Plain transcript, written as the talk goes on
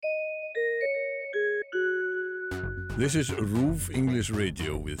This is RÚV English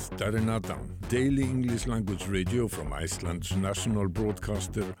Radio with Darren Adam, daily English language radio from Iceland's national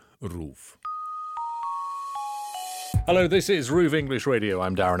broadcaster, RÚV. Hello, this is RÚV English Radio.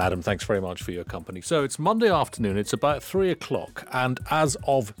 I'm Darren Adam. Thanks very much for your company. So it's Monday afternoon. It's about 3 o'clock. And as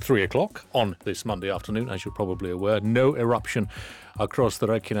of 3 o'clock on this Monday afternoon, as you're probably aware, no eruption across the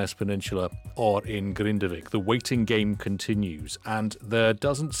Reykjanes Peninsula or in Grindavik. The waiting game continues. And there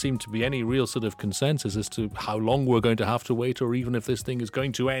doesn't seem to be any real sort of consensus as to how long we're going to have to wait or even if this thing is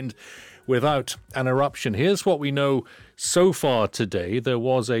going to end without an eruption. Here's what we know so far today. There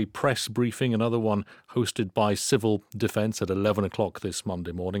was a press briefing, another one hosted by Civil Defence at 11 o'clock this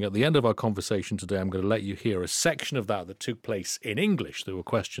Monday morning. At the end of our conversation today, I'm going to let you hear a section of that took place in English. There were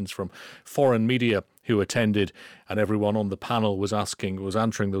questions from foreign media who attended, and everyone on the panel was answering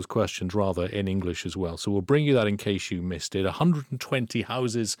those questions rather in English as well. So we'll bring you that in case you missed it. 120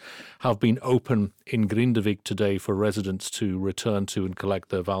 houses have been open in Grindavik today for residents to return to and collect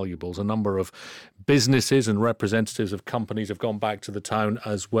their valuables. A number of businesses and representatives of companies have gone back to the town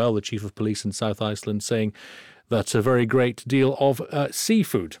as well. The Chief of Police in South Iceland saying that a very great deal of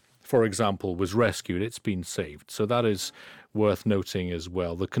seafood, for example, was rescued. It's been saved. So that is worth noting as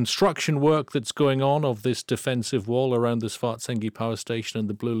well. The construction work that's going on of this defensive wall around the Svartsengi power station and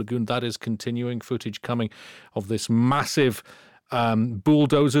the Blue Lagoon, that is continuing. Footage coming of this massive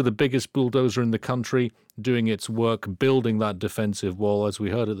bulldozer, the biggest bulldozer in the country, doing its work, building that defensive wall. As we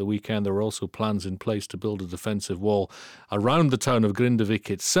heard at the weekend, there are also plans in place to build a defensive wall around the town of Grindavik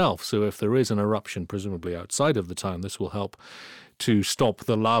itself. So if there is an eruption, presumably outside of the town, this will help to stop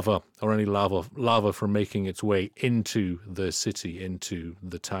the lava or any lava from making its way into the city, into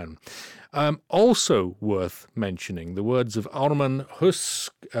the town. Also worth mentioning the words of Ármann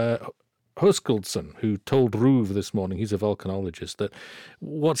Höskuldsson, who told RÚV this morning, he's a volcanologist, that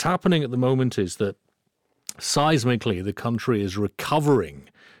what's happening at the moment is that seismically the country is recovering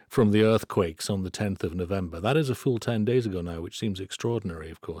from the earthquakes on the 10th of November. That is a full 10 days ago now, which seems extraordinary,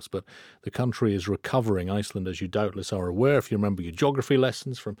 of course, but the country is recovering. Iceland, as you doubtless are aware, if you remember your geography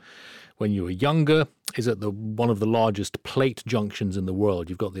lessons from when you were younger, is at one of the largest plate junctions in the world.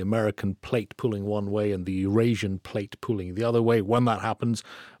 You've got the American plate pulling one way and the Eurasian plate pulling the other way. When that happens,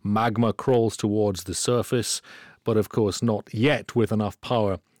 magma crawls towards the surface, but of course not yet with enough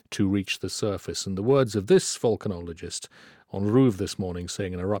power to reach the surface. And the words of this volcanologist on RÚV this morning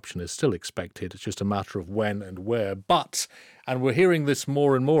saying an eruption is still expected. It's just a matter of when and where. But, and we're hearing this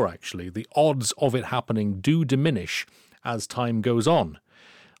more and more actually, the odds of it happening do diminish as time goes on.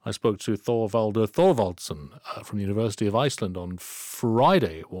 I spoke to Thorvaldur Thorvaldsson from the University of Iceland on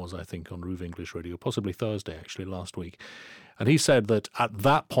Friday, it was, I think, on RÚV English Radio, possibly Thursday, actually, last week. And he said that at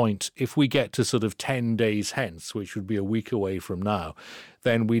that point, if we get to sort of 10 days hence, which would be a week away from now,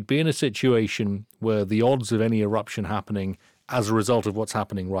 then we'd be in a situation where the odds of any eruption happening as a result of what's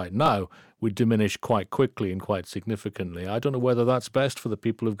happening right now would diminish quite quickly and quite significantly. I don't know whether that's best for the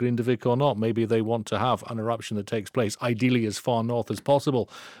people of Grindavik or not. Maybe they want to have an eruption that takes place ideally as far north as possible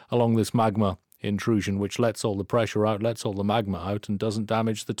along this magma intrusion, which lets all the pressure out, lets all the magma out and doesn't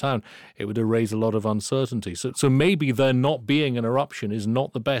damage the town. It would erase a lot of uncertainty. So maybe there not being an eruption is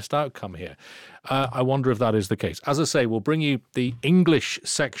not the best outcome here. I wonder if that is the case. As I say, we'll bring you the English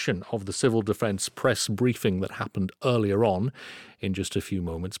section of the Civil Defence press briefing that happened earlier on in just a few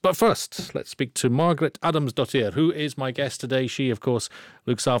moments. But first, let's speak to Margaret Adamsdottir, who is my guest today. She, of course,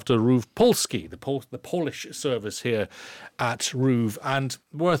 looks after RÚV POLSKI, the Polish service here at RÚV. And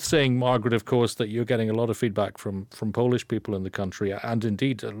worth saying, Margaret, of course, that you're getting a lot of feedback from Polish people in the country and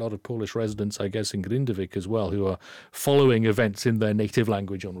indeed a lot of Polish residents, I guess, in Grindavik as well, who are following events in their native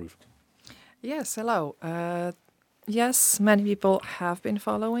language on RÚV. Yes, hello. Yes, many people have been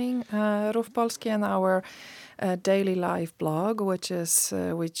following RÚV POLSKI and our daily live blog, which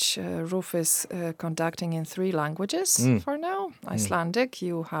RÚV is conducting in 3 languages for now. Icelandic,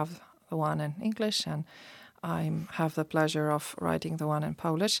 you have the one in English, and I have the pleasure of writing the one in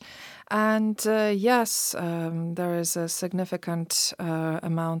Polish. And yes, there is a significant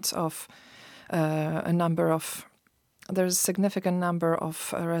there's a significant number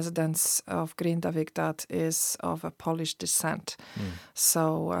of residents of Grindavik that is of a Polish descent.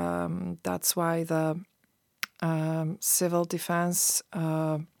 So that's why the civil defense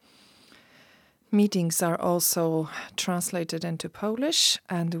meetings are also translated into Polish,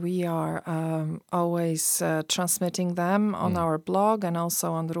 and we are always transmitting them on our blog and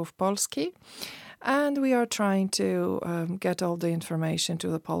also on RÚV POLSKI. And we are trying to get all the information to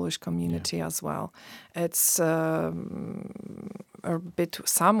the Polish community as well. It's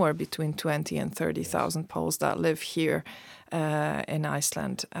somewhere between 20 and 30,000 Poles that live here in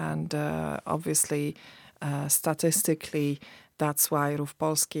Iceland. And obviously statistically, that's why RÚV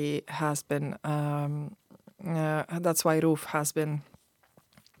Polski has been. That's why RÚV has been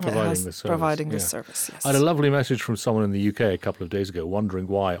providing this service. Yes. I had a lovely message from someone in the UK a couple of days ago, wondering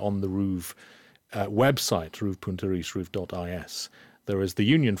why on the RÚV website, ruv.is, there is the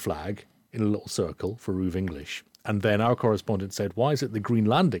Union flag in a little circle for RÚV English. And then our correspondent said, why is it the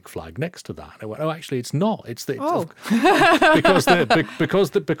Greenlandic flag next to that? And I went, oh, actually, it's not. It's the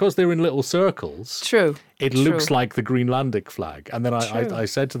because they're in little circles. True. It looks like the Greenlandic flag. And then I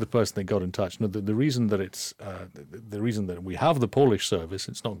said to the person that got in touch, no, the reason that it's the reason that we have the Polish service,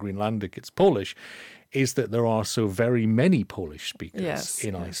 it's not Greenlandic, it's Polish, is that there are so very many Polish speakers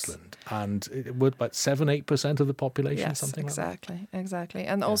in Iceland, and we're about 7-8% of the population, something like that. Exactly.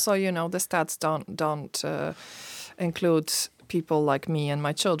 And also, the stats don't include people like me and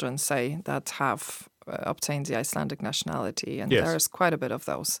my children, say, that have obtained the Icelandic nationality, and there's quite a bit of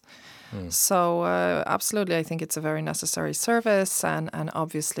those. So absolutely, I think it's a very necessary service, and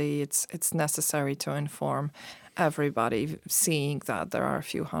obviously it's necessary to inform everybody, seeing that there are a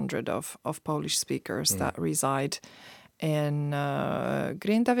few hundred of Polish speakers that reside in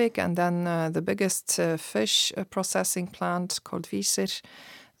Grindavik, and then the biggest fish processing plant called Vísir,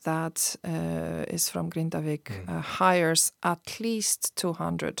 that is from Grindavik, hires at least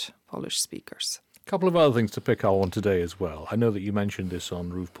 200 Polish speakers. A couple of other things to pick up on today as well. I know that you mentioned this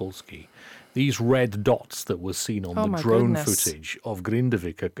on RÚV Polski. These red dots that were seen on the drone footage of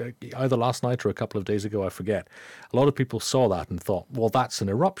Grindavik, either last night or a couple of days ago, I forget. A lot of people saw that and thought, well, that's an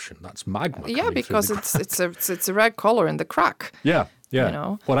eruption. That's magma. Yeah, because it's a red color in the crack. Yeah.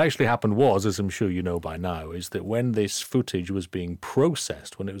 What actually happened was, as I'm sure you know by now, is that when this footage was being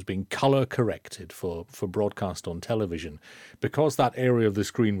processed, when it was being color corrected for broadcast on television, because that area of the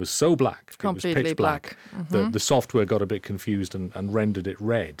screen was so black, completely it was pitch black, the software got a bit confused and rendered it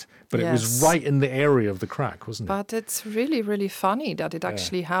red. But it was right in the area of the crack, wasn't it? But it's really, really funny that it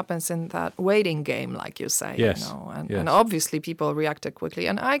actually happens in that waiting game, like you say. Yes. And obviously people reacted quickly.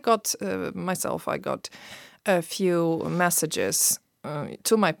 And I got a few messages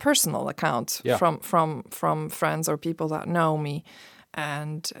to my personal account from friends or people that know me,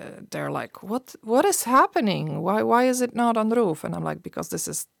 and they're like, what is happening? Why is it not on the roof? And I'm like, because this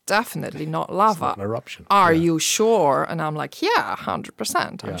is definitely not lava. It's not an eruption. Are you sure? And I'm like,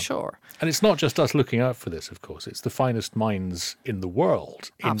 100%, I'm sure. And it's not just us looking out for this, of course. It's the finest minds in the world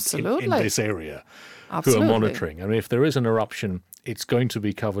in this area who are monitoring. I mean, if there is an eruption, it's going to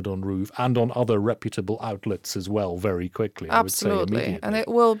be covered on RÚV and on other reputable outlets as well very quickly. Absolutely. I would say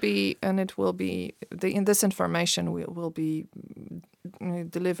immediately. And this information will be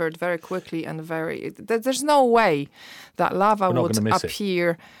delivered very quickly and there's no way that lava would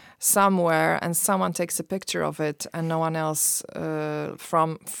appear somewhere and someone takes a picture of it and no one else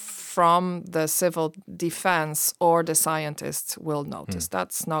from the civil defense or the scientists will notice.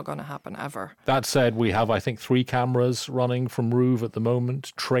 That's not going to happen ever. That said, we have, I think, 3 cameras running from RÚV at the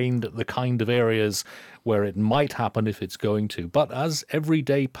moment, trained at the kind of areas where it might happen if it's going to. But as every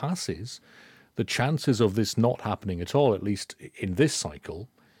day passes, the chances of this not happening at all, at least in this cycle,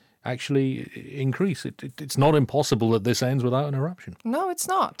 actually increase. It's not impossible that this ends without an eruption. No, it's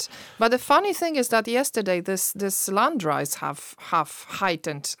not. But the funny thing is that yesterday this land rise have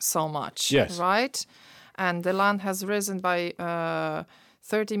heightened so much, right? And the land has risen by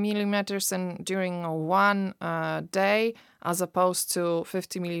 30 millimeters during one day, as opposed to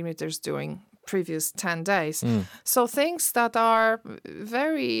 50 millimeters during previous 10 days. So things that are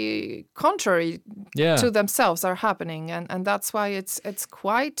very contrary to themselves are happening, and that's why it's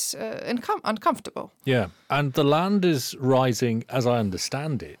quite uncomfortable. Yeah, and the land is rising, as I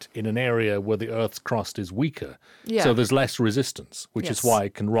understand it, in an area where the Earth's crust is weaker. Yeah. So there's less resistance, which is why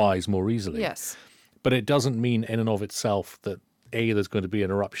it can rise more easily. Yes. But it doesn't mean in and of itself that A, there's going to be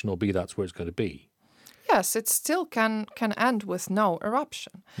an eruption, or B, that's where it's going to be. Yes, it still can end with no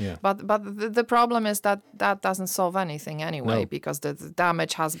eruption. Yeah. But the problem is that doesn't solve anything anyway, because the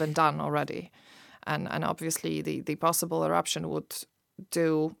damage has been done already. And obviously the possible eruption would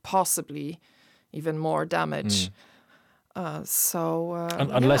do possibly even more damage. Unless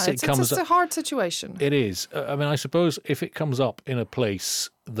it comes it's a hard situation. It is. I mean, I suppose if it comes up in a place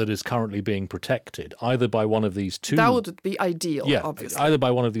that is currently being protected, either by one of these two... That would be ideal, obviously. Either by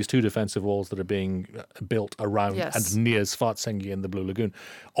one of these 2 defensive walls that are being built around and near Svartsengi in the Blue Lagoon,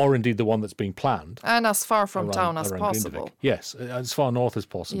 or indeed the one that's being planned. And as far from town as possible. Grindavik. Yes, as far north as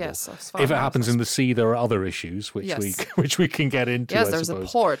possible. Yes, as far if it happens in the sea, there are other issues which we can get into, Yes, there's a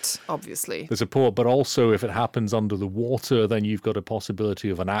port, obviously. There's a port, but also if it happens under the water, then you've got a possibility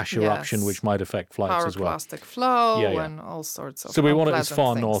of an ash eruption, which might affect flights as well. Pyroclastic flow and all sorts of So we want it as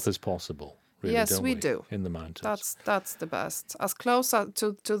far things. north as possible. really, yes, don't we do. In the mountains. That's the best. As close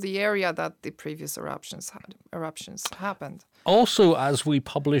to the area that the previous eruptions happened. Also, as we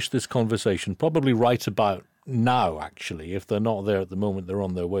publish this conversation, probably right about now, actually, if they're not there at the moment, they're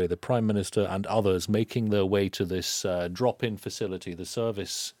on their way. The Prime Minister and others making their way to this drop-in facility, the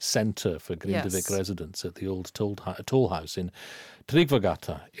service centre for Grindavik residents at the old toll house in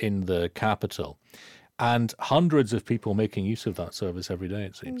Tryggvagata in the capital. And hundreds of people making use of that service every day,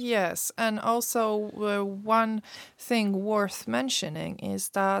 it seems. Yes, and also one thing worth mentioning is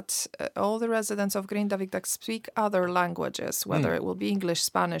that all the residents of Grindavik that speak other languages, whether it will be English,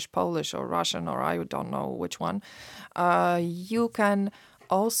 Spanish, Polish, or Russian, or I don't know which one, you can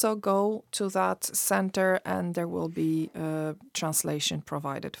also go to that center and there will be translation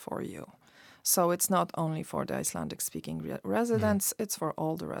provided for you. So it's not only for the Icelandic-speaking residents; it's for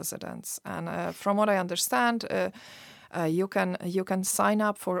all the residents. And from what I understand, you can sign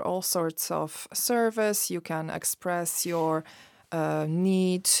up for all sorts of service. You can express your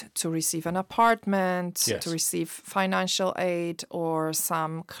need to receive an apartment, to receive financial aid, or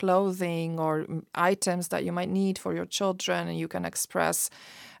some clothing or items that you might need for your children, and you can express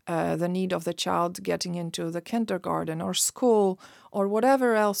the need of the child getting into the kindergarten or school or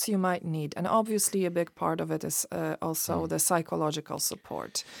whatever else you might need. And obviously a big part of it is also the psychological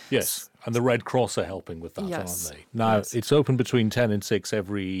support. Yes, and the Red Cross are helping with that, aren't they? Now, it's open between 10 and 6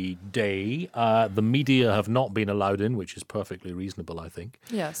 every day. The media have not been allowed in, which is perfectly reasonable, I think.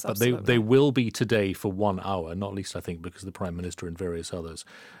 Yes, but absolutely. they will be today for 1 hour, not least, I think, because the Prime Minister and various others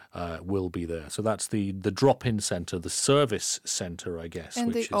will be there. So that's the drop-in centre, the service centre, I guess.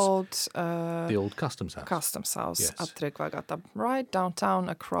 In which the old customs house. Customs house Yes. at Tryggvagata, right downtown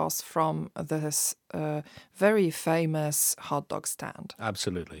across from this very famous hot dog stand.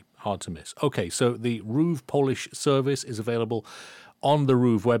 Absolutely. Hard to miss. Okay, so the RÚV Polish service is available on the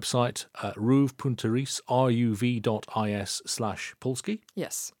RÚV website, ruv.is, ruv.is/Polski.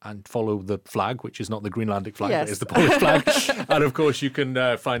 Yes. And follow the flag, which is not the Greenlandic flag, but is the Polish flag. And of course, you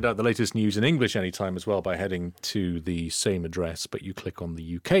can find out the latest news in English anytime as well by heading to the same address, but you click on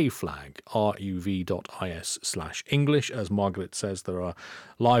the UK flag, ruv.is/English. As Margaret says, there are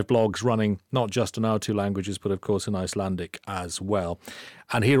live blogs running not just in our two languages, but of course in Icelandic as well.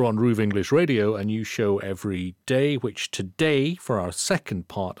 And here on RÚV English Radio, a new show every day, which today, for our second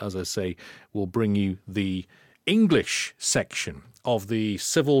part, as I say, will bring you the English section of the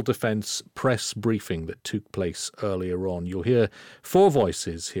Civil Defence press briefing that took place earlier on. You'll hear 4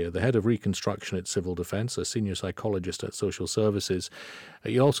 voices here: the head of reconstruction at Civil Defence, a senior psychologist at Social Services.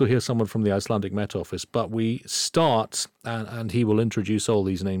 You'll also hear someone from the Icelandic Met Office. But we start, and he will introduce all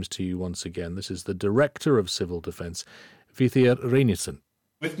these names to you once again. This is the Director of Civil Defence, Víðir Reynisson.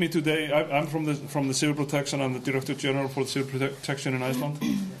 With me today, I'm from the Civil Protection. I'm the Director General for Civil Protection in Iceland.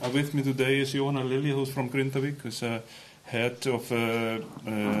 With me today is Jóhanna Lilja, who's from Grindavik, who's head of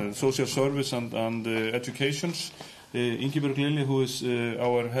social service and educations. Ingibjörg Lilja, who is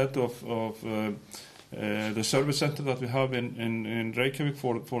our head of the service center that we have in Reykjavik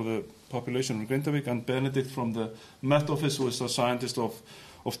for the population of Grindavik, and Benedikt from the Met Office, who is a scientist of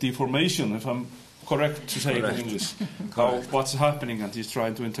deformation, if I'm correct to say it in English, what's happening, and he's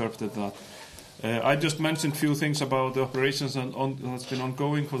trying to interpret that. I just mentioned a few things about the operations that's been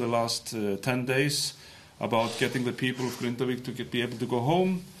ongoing for the last 10 days, about getting the people of Grindavik to be able to go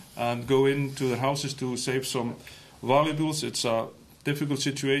home and go into their houses to save some valuables. It's a difficult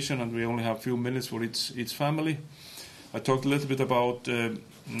situation, and we only have a few minutes for each family. I talked a little bit about the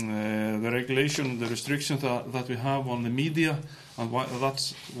regulation, the restrictions that we have on the media, and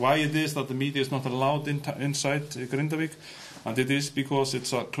why it is that the media is not allowed inside Grindavik. And it is because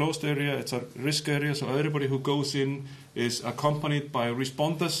it's a closed area, it's a risk area, so everybody who goes in is accompanied by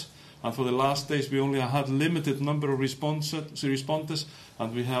responders. And for the last days, we only had limited number of responders,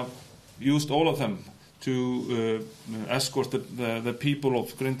 and we have used all of them to escort the people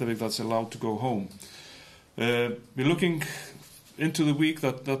of Grindavik that's allowed to go home. We're looking into the week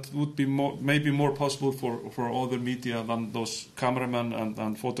that would be maybe more possible for other media than those cameramen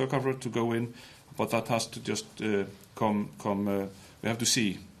and photographers to go in, but that has to just come. We have to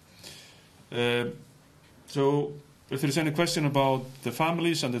see. So if there's any question about the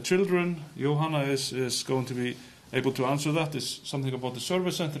families and the children, Jóhanna is going to be able to answer that. It's something about the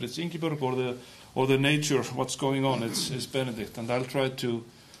service center, it's Ingibjörg, or the nature, what's going on, it's Benedikt, and I'll try to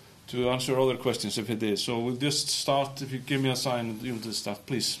answer other questions if it is. So we'll just start, if you give me a sign, you'll just start,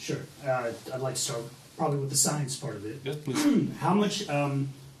 please. Sure. I'd like to start probably with the science part of it. Yes, please. How much,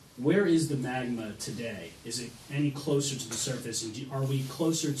 where is the magma today? Is it any closer to the surface? And are we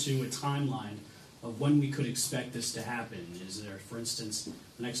closer to a timeline of when we could expect this to happen? Is there, for instance,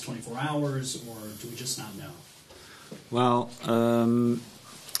 the next 24 hours, or do we just not know? Well,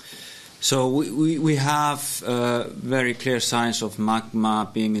 so we have very clear signs of magma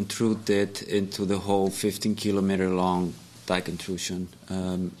being intruded into the whole 15-kilometer long dike intrusion.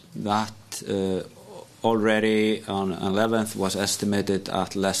 That already on 11th was estimated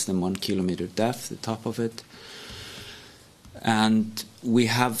at less than 1 kilometer depth, the top of it. And we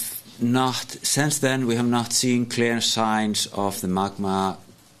have not, since then, we have not seen clear signs of the magma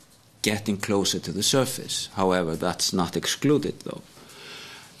getting closer to the surface. However, that's not excluded, though.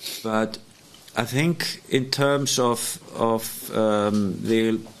 But I think in terms of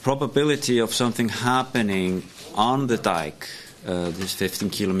the probability of something happening on the dike, this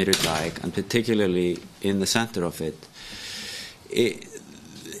 15-kilometer dike, and particularly in the center of it,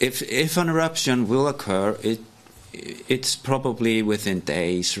 if an eruption will occur, it's probably within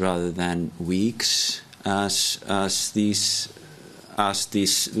days rather than weeks, as these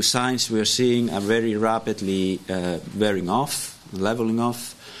signs we are seeing are very rapidly wearing off, leveling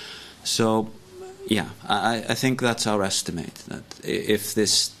off. So, yeah, I think that's our estimate, that if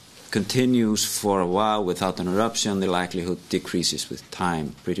this continues for a while without an eruption, the likelihood decreases with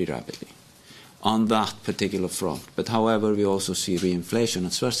time pretty rapidly on that particular front. But however, we also see reinflation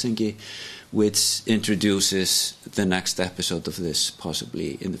at Svartsengi, which introduces the next episode of this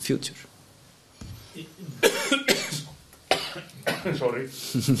possibly in the future. Sorry.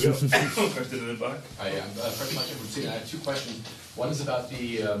 Question in the back. Hi, I'm Fred Munchen from Sweden. I have two questions. One is about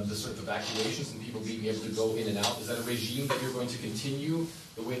the sort of evacuations and people being able to go in and out. Is that a regime that you're going to continue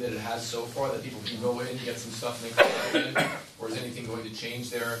the way that it has so far, that people can go in, get some stuff, and then come back in? Or is anything going to change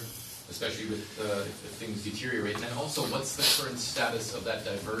there, especially with if things deteriorate? And then also, what's the current status of that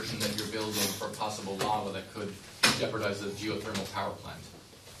diversion that you're building for possible lava that could jeopardize the geothermal power plant?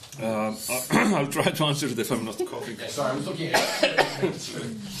 I'll try to answer it if I'm not coughing. Yeah, sorry, I was looking at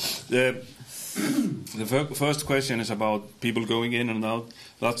The first question is about people going in and out.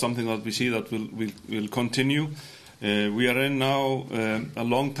 That's something that we see that will continue. We are in now a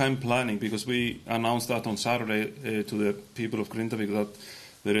long time planning, because we announced that on Saturday to the people of Grindavik that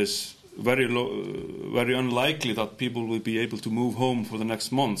there is very unlikely that people will be able to move home for the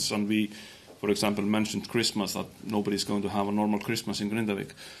next months. And we, for example, mentioned Christmas, that nobody's going to have a normal Christmas in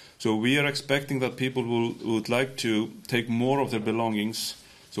Grindavik. So we are expecting that people would like to take more of their belongings.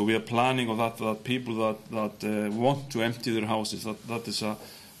 So we are planning of that people that want to empty their houses, that is a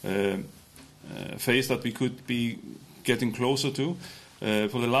phase that we could be getting closer to.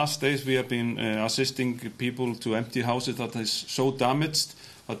 For the last days, we have been assisting people to empty houses that is so damaged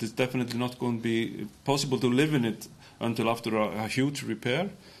that it's definitely not going to be possible to live in it until after a huge repair.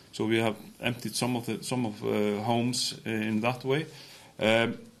 So we have emptied some of homes in that way.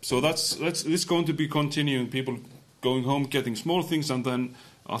 So it's going to be continuing. People going home, getting small things, and then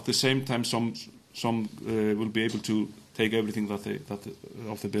at the same time, some will be able to take everything of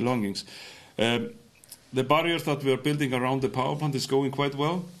the belongings. The barriers that we are building around the power plant is going quite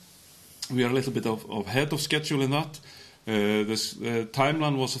well. We are a little bit ahead of schedule in that. This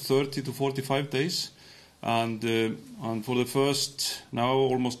timeline was 30 to 45 days, and for the first now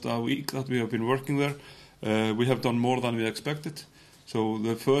almost a week that we have been working there, we have done more than we expected. So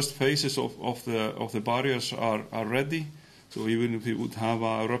the first phases of the barriers are ready. So even if we would have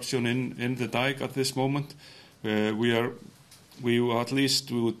an eruption in the dike at this moment, we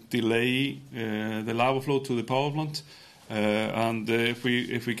would delay the lava flow to the power plant, and if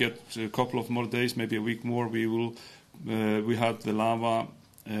we get a couple of more days, maybe a week more, we have the lava,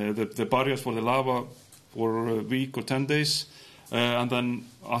 the barriers for the lava for a week or 10 days, and then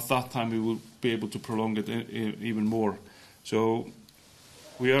at that time we will be able to prolong it even more. So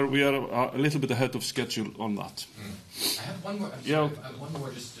we are a little bit ahead of schedule on that. I have one more. I have one more.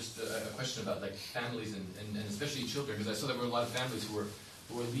 Just a question about like families and especially children, because I saw there were a lot of families who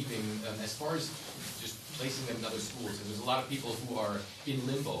were leaving. As far as just placing them in other schools, and there's a lot of people who are in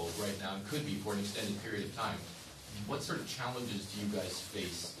limbo right now and could be for an extended period of time. What sort of challenges do you guys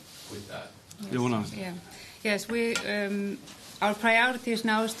face with that? Yes, we. Our priority is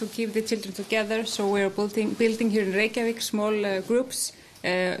now is to keep the children together. So we are building here in Reykjavik small groups.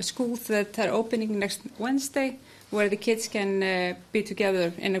 Schools that are opening next Wednesday, where the kids can be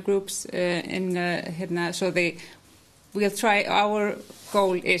together in groups. So we'll try. Our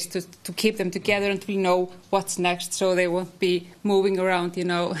goal is to keep them together until we know what's next, so they won't be moving around,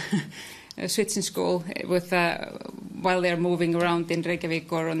 switching school while they're moving around in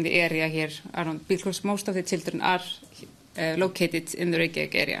Reykjavik or on the area here around, because most of the children are located in the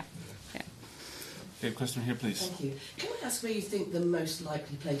Reykjavik area. Okay, question here, please. Thank you. Can I ask where you think the most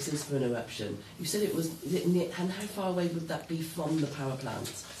likely place is for an eruption? You said it was, is it near, and how far away would that be from the power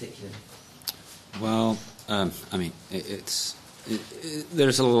plants, particularly? Well, I mean,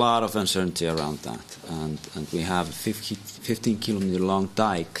 there's a lot of uncertainty around that, and we have a 15-kilometer long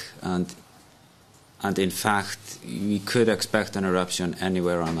dike, and in fact, we could expect an eruption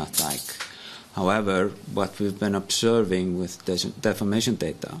anywhere on that dike. However, what we've been observing with deformation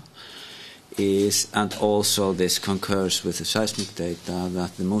data is, and also this concurs with the seismic data,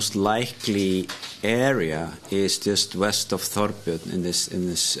 that the most likely area is just west of Thorbjörn in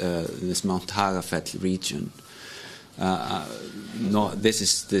this Mount Hagafell region. No, this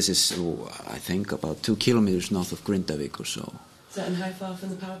is I think about 2 kilometers north of Grindavik or so. And how far from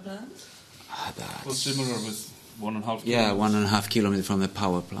the power plant? Well, similar with 1.5 kilometers. Yeah, 1.5 kilometers from the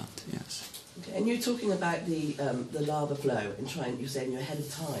power plant. Yes. Okay, and you're talking about the lava flow and you're saying you're ahead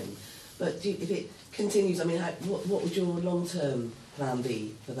of time. But if it continues, I mean, what would your long-term plan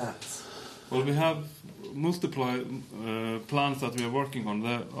be for that? Well, we have multiple plans that we are working on.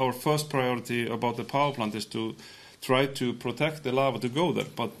 Our first priority about the power plant is to try to protect the lava to go there.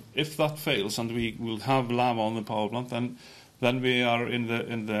 But if that fails and we will have lava on the power plant, then we are in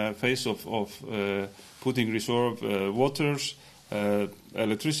the phase of putting reserve waters,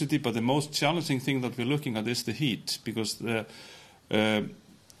 electricity. But the most challenging thing that we're looking at is the heat, because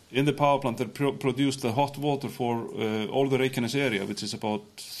in the power plant, they produce the hot water for all the Reykjanes area, which is about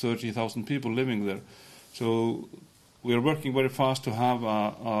 30,000 people living there. So we are working very fast to have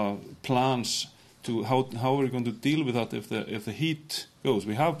plans to how we're going to deal with that if the heat goes.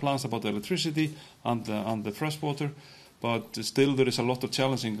 We have plans about the electricity and the fresh water, but still there is a lot of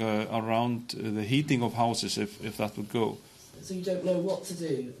challenging around the heating of houses if that would go. So you don't know what to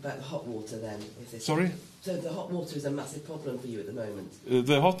do about the hot water then? Sorry? So the hot water is a massive problem for you at the moment?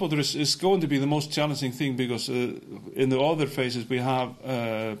 The hot water is going to be the most challenging thing, because in the other phases we have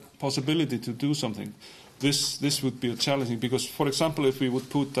possibility to do something. This would be challenging, because, for example, if we would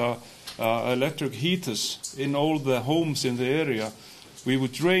put electric heaters in all the homes in the area, we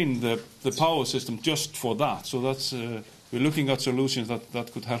would drain the power system just for that. So that's we're looking at solutions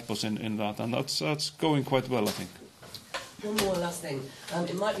that could help us in that, and that's going quite well, I think. One more last thing.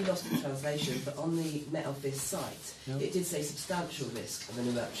 It might be lost in translation, but on the Met Office site, it did say substantial risk of an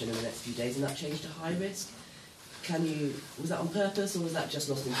eruption in the next few days, and that changed to high risk. Was that on purpose, or was that just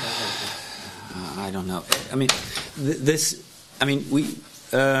lost in translation? I don't know. I mean,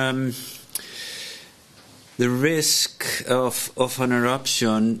 the risk of an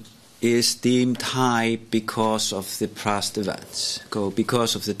eruption is deemed high because of the past events,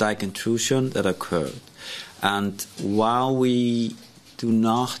 because of the dike intrusion that occurred. And while we're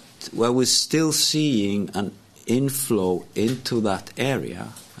still seeing an inflow into that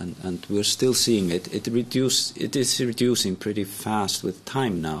area, and we're still seeing it is reducing pretty fast with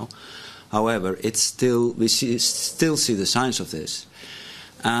time now. However, we still see the signs of this,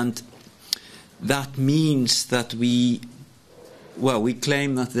 and that means that we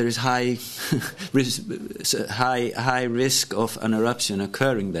claim that there is high risk of an eruption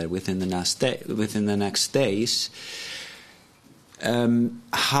occurring there within the next days.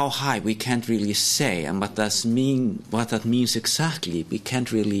 How high, we can't really say, and what that means exactly, we can't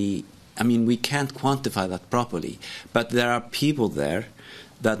quantify that properly. But there are people there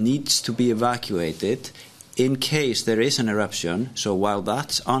that needs to be evacuated in case there is an eruption. So while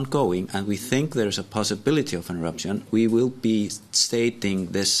that's ongoing and we think there is a possibility of an eruption, we will be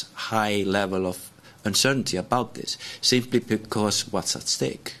stating this high level of uncertainty about this, simply because what's at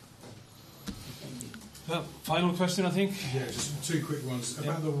stake. Final question, I think. Yeah, just two quick ones.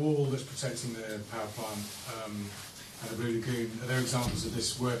 About the wall that's protecting the power plant and the Blue Lagoon, are there examples of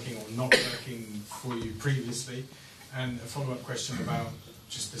this working or not working for you previously? And a follow-up question about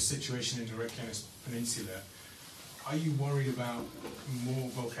just the situation in the Reykjanes Peninsula. Are you worried about more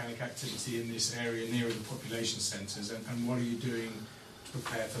volcanic activity in this area nearer the population centres, and what are you doing to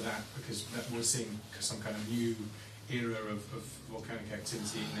prepare for that? Because we're seeing some kind of new era of volcanic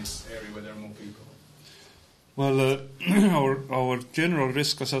activity in this area where there are more people. Well, our general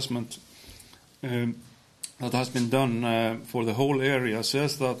risk assessment that has been done for the whole area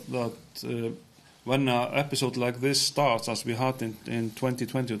says that when an episode like this starts, as we had in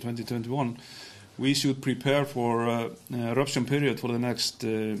 2020 or 2021, we should prepare for an eruption period for the next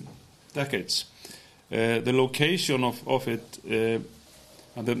decades. The location of it,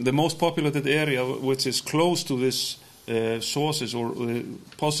 the most populated area which is close to this sources or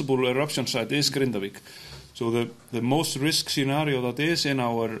possible eruption site is Grindavik. So the most risk scenario that is in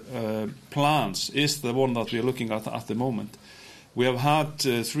our plans is the one that we are looking at the moment. We have had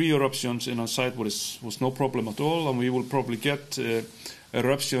 3 eruptions in our site where it was no problem at all, and we will probably get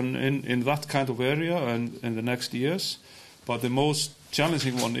eruption in that kind of area and in the next years. But the most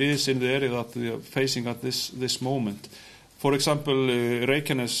challenging one is in the area that we are facing at this moment. For example,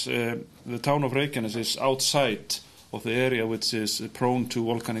 Reykjanes, the town of Reykjanes is outside of the area which is prone to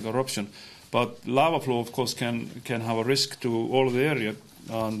volcanic eruption. But lava flow, of course, can have a risk to all of the area,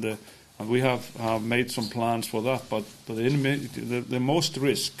 and we have made some plans for that. But the most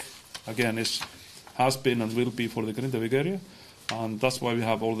risk, again, has been and will be for the Grindavík area, and that's why we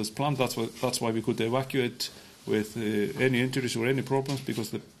have all this planned. That's why we could evacuate with any injuries or any problems,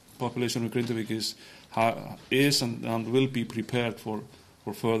 because the population of Grindavík is and will be prepared for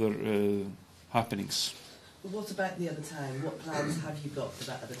further happenings. What about the other time? What plans have you got for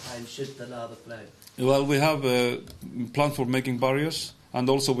that other time should the lava flow? Well, we have plans for making barriers, and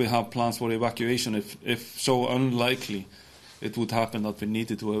also we have plans for evacuation if so unlikely it would happen that we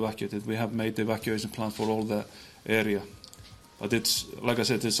needed to evacuate it. We have made evacuation plans for all the area. But it's, like I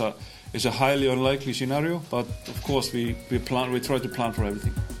said, it's a highly unlikely scenario, but of course we try to plan for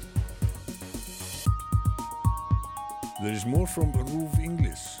everything. There is more from RÚV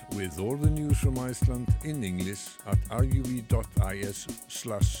English with all the news from Iceland in English at ruv.is/English.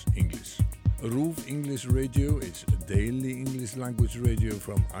 RÚV English Radio is a daily English language radio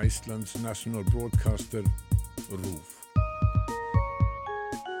from Iceland's national broadcaster, RÚV.